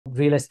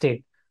real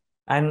estate,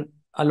 and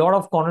a lot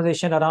of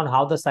conversation around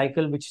how the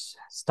cycle, which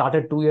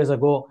started 2 years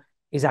ago,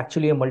 is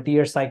actually a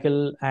multi-year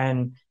cycle,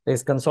 and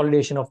there's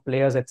consolidation of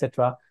players,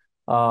 etc.,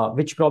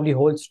 which probably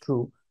holds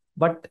true.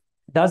 But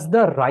does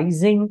the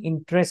rising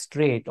interest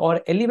rate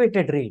or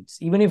elevated rates,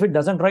 even if it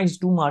doesn't rise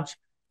too much,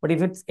 but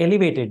if it's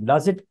elevated,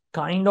 does it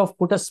kind of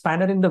put a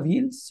spanner in the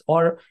wheels,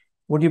 or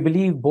would you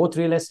believe both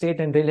real estate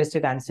and real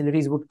estate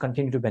ancillaries would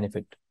continue to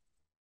benefit?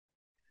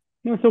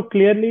 No, so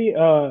clearly,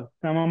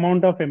 some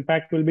amount of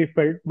impact will be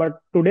felt. But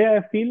today,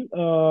 I feel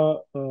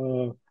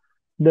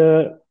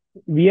the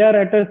we are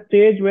at a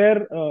stage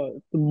where the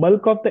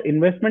bulk of the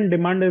investment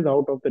demand is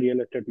out of the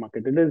real estate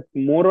market. It is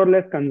more or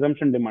less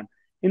consumption demand.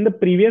 In the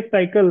previous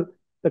cycle,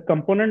 the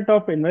component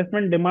of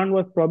investment demand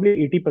was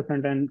probably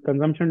 80% and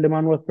consumption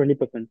demand was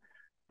 20%.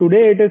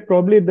 Today, it is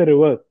probably the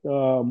reverse.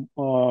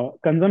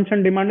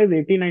 Consumption demand is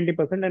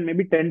 80-90% and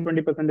maybe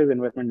 10-20% is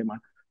investment demand.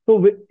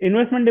 So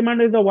investment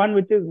demand is the one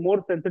which is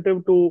more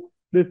sensitive to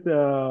this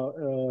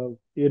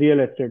real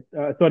estate,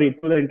 sorry,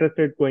 to the interest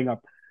rate going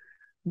up.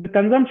 The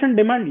consumption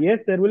demand, yes,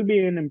 there will be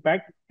an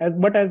impact,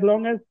 but as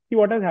long as, see,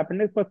 what has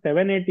happened is for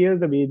 7-8 years,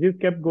 the wages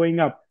kept going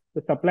up,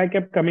 the supply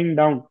kept coming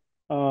down.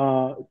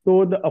 So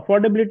the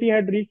affordability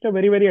had reached a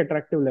very, very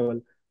attractive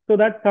level. So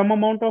that some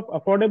amount of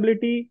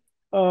affordability,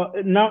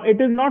 now it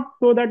is not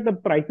so that the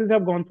prices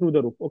have gone through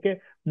the roof. Okay.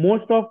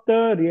 Most of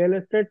the real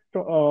estate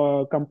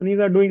companies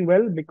are doing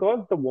well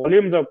because the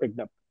volumes have picked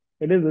up.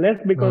 It is less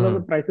because of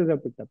the prices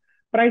have picked up.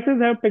 Prices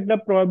have picked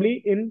up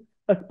probably in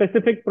a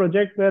specific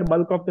project where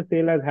bulk of the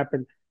sale has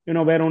happened,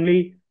 where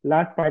only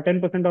last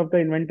 5-10% of the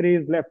inventory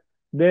is left.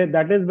 There,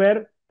 that is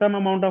where some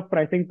amount of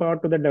pricing power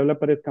to the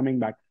developer is coming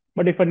back.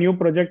 But if a new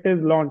project is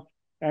launched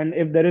and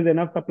if there is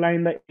enough supply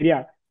in the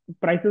area,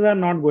 prices are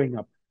not going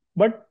up.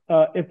 But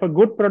if a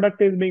good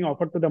product is being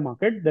offered to the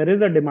market, there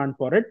is a demand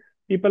for it.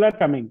 People are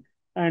coming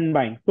and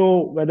buying.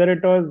 So whether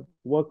it was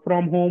work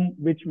from home,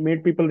 which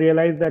made people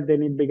realize that they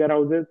need bigger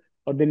houses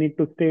or they need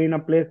to stay in a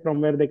place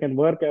from where they can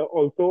work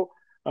also,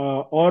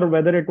 or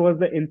whether it was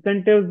the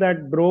incentives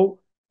that drove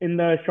in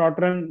the short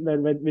run,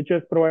 which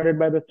was provided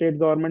by the state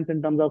governments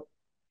in terms of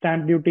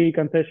stamp duty,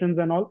 concessions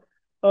and all.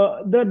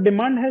 The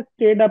demand has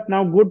stayed up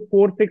now good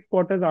 4-6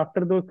 quarters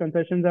after those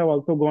concessions have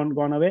also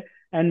gone away,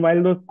 and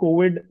while those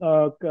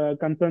COVID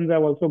concerns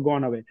have also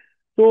gone away.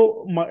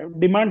 So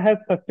demand has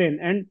sustained,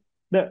 and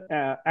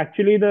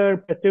actually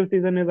the festive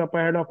season is up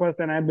ahead of us,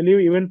 and I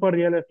believe even for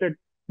real estate,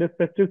 this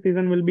festive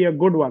season will be a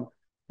good one.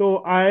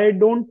 So I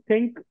don't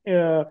think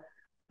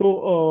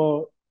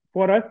for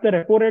us, the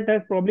repo rate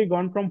has probably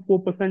gone from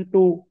 4%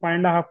 to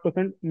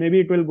 5.5%. Maybe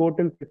it will go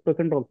till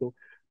 6% also.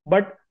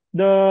 But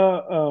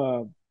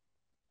the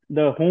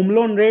home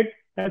loan rate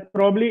had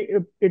probably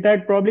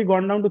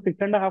gone down to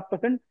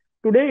 6.5%.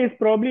 Today is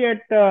probably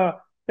at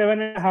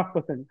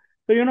 7.5%.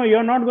 So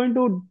you're not going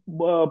to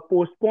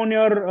postpone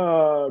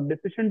your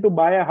decision to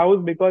buy a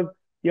house because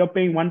you're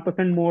paying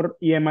 1% more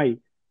EMI.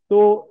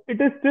 So it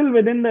is still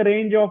within the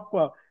range of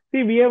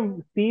see, we have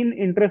seen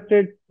interest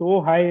rates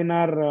so high in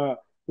our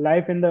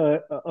life in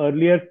the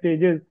earlier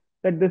stages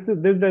that this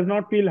does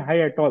not feel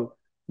high at all.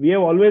 We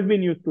have always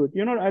been used to it.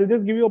 I'll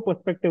just give you a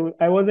perspective.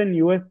 I was in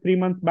US 3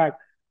 months back.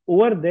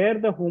 Over there,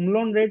 the home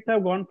loan rates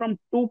have gone from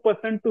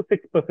 2% to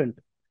 6%.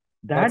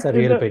 That's a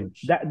real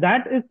pinch.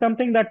 That is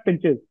something that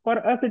pinches. For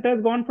us, it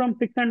has gone from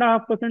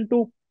 6.5%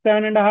 to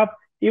 7.5%.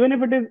 Even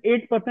if it is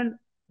 8%,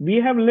 we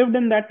have lived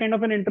in that kind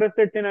of an interest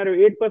rate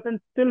scenario. 8%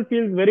 still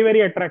feels very,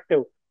 very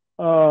attractive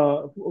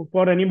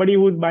for anybody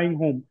who is buying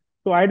home.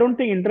 So I don't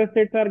think interest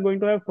rates are going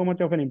to have so much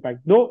of an impact.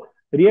 Though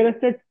real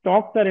estate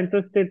stocks are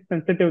interest rate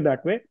sensitive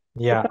that way.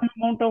 Yeah. So some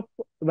amount of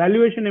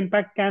valuation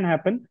impact can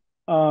happen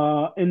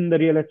in the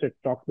real estate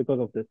stocks because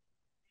of this.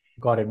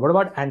 Got it. What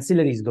about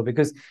ancillaries though?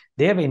 Because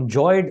they have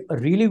enjoyed a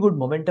really good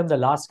momentum the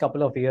last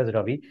couple of years,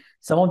 Ravi.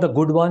 Some of the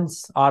good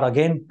ones are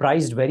again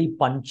priced very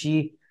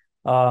punchy.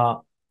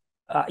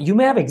 You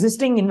may have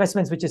existing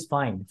investments, which is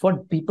fine. For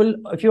people,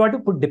 if you are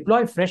to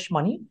deploy fresh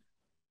money,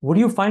 would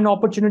you find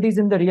opportunities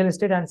in the real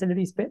estate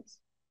ancillary space?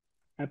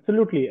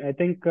 Absolutely. I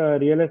think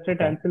real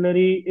estate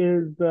ancillary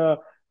is a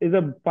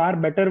far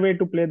better way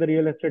to play the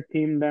real estate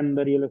theme than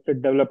the real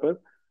estate developers.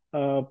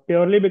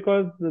 Purely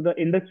because the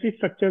industry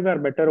structures are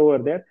better over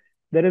there.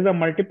 There is a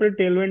multiple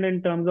tailwind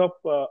in terms of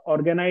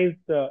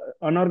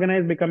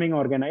unorganized becoming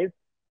organized.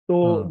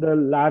 So the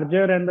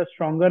larger and the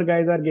stronger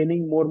guys are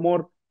gaining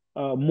more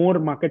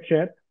market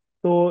share.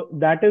 So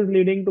that is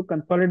leading to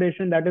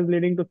consolidation. That is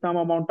leading to some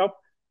amount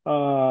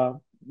of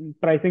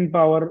pricing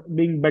power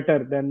being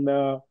better than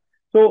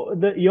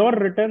your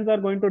returns are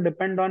going to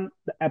depend on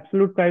the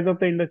absolute size of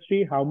the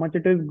industry, how much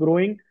it is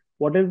growing,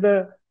 what is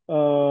the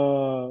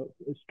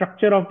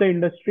structure of the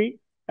industry,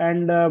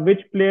 and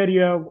which player you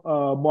have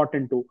bought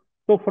into.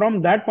 So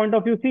from that point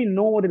of view, see,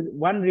 no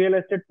one real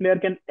estate player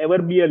can ever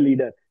be a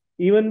leader.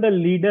 Even the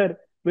leader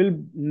will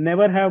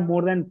never have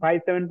more than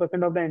 5-7%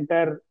 of the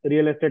entire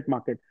real estate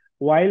market.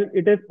 While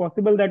it is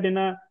possible that in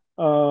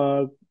a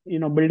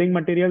building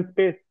material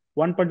space,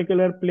 one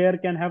particular player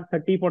can have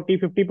 30, 40,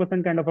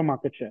 50% kind of a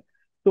market share.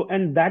 So,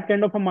 and that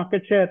kind of a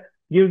market share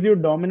gives you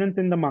dominance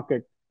in the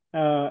market,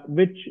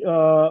 which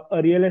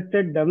a real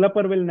estate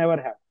developer will never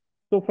have.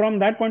 So from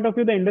that point of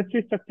view, the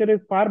industry structure is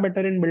far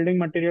better in building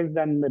materials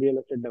than the real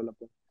estate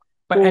developer.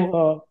 But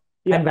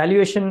So and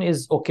valuation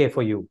is okay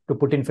for you to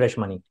put in fresh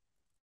money.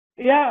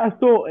 yeah,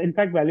 so in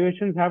fact,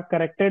 valuations have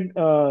corrected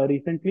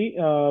recently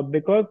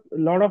because a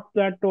lot of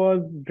that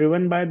was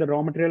driven by the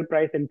raw material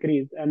price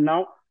increase. And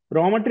now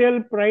raw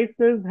material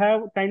prices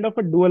have kind of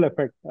a dual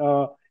effect.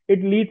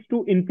 It leads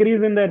to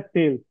increase in their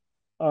sales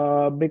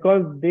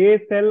because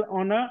they sell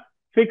on a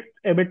fixed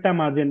EBITDA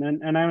margin.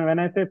 When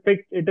I say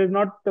fixed, it is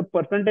not the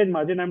percentage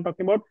margin. I'm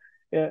talking about,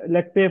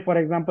 let's say, for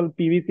example,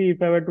 PVC,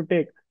 if I were to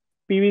take,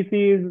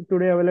 PVC is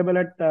today available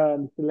at,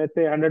 let's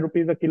say, 100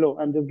 rupees a kilo.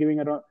 I'm just giving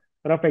a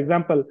rough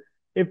example.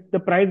 If the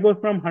price goes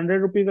from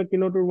 100 rupees a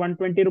kilo to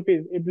 120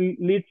 rupees, it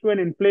leads to an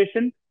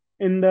inflation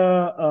in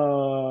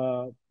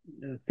the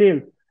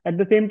sales. At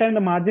the same time,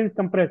 the margins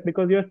compress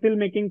because you're still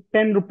making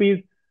 10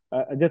 rupees.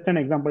 Just an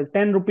example,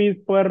 10 rupees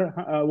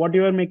per what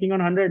you are making on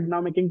 100,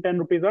 now making 10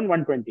 rupees on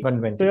 120.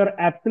 120. So your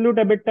absolute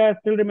EBITDA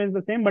still remains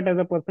the same, but as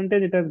a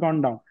percentage, it has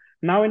gone down.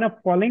 Now, in a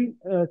falling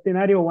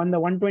scenario, when the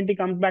 120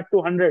 comes back to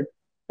 100,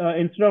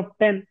 instead of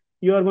 10,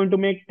 you are going to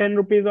make 10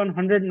 rupees on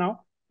 100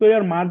 now. So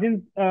your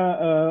margins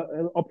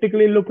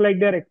optically look like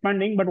they're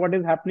expanding, but what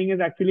is happening is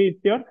actually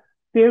it's your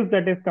sales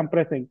that is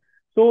compressing.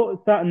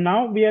 So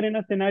now we are in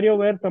a scenario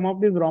where some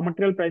of these raw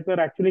material prices are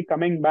actually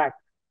coming back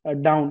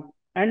down,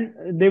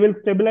 and they will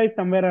stabilize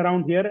somewhere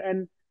around here,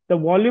 and the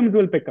volumes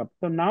will pick up.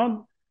 So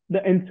now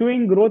the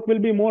ensuing growth will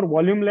be more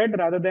volume led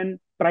rather than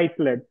price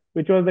led,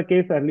 which was the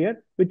case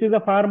earlier, which is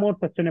a far more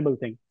sustainable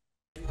thing.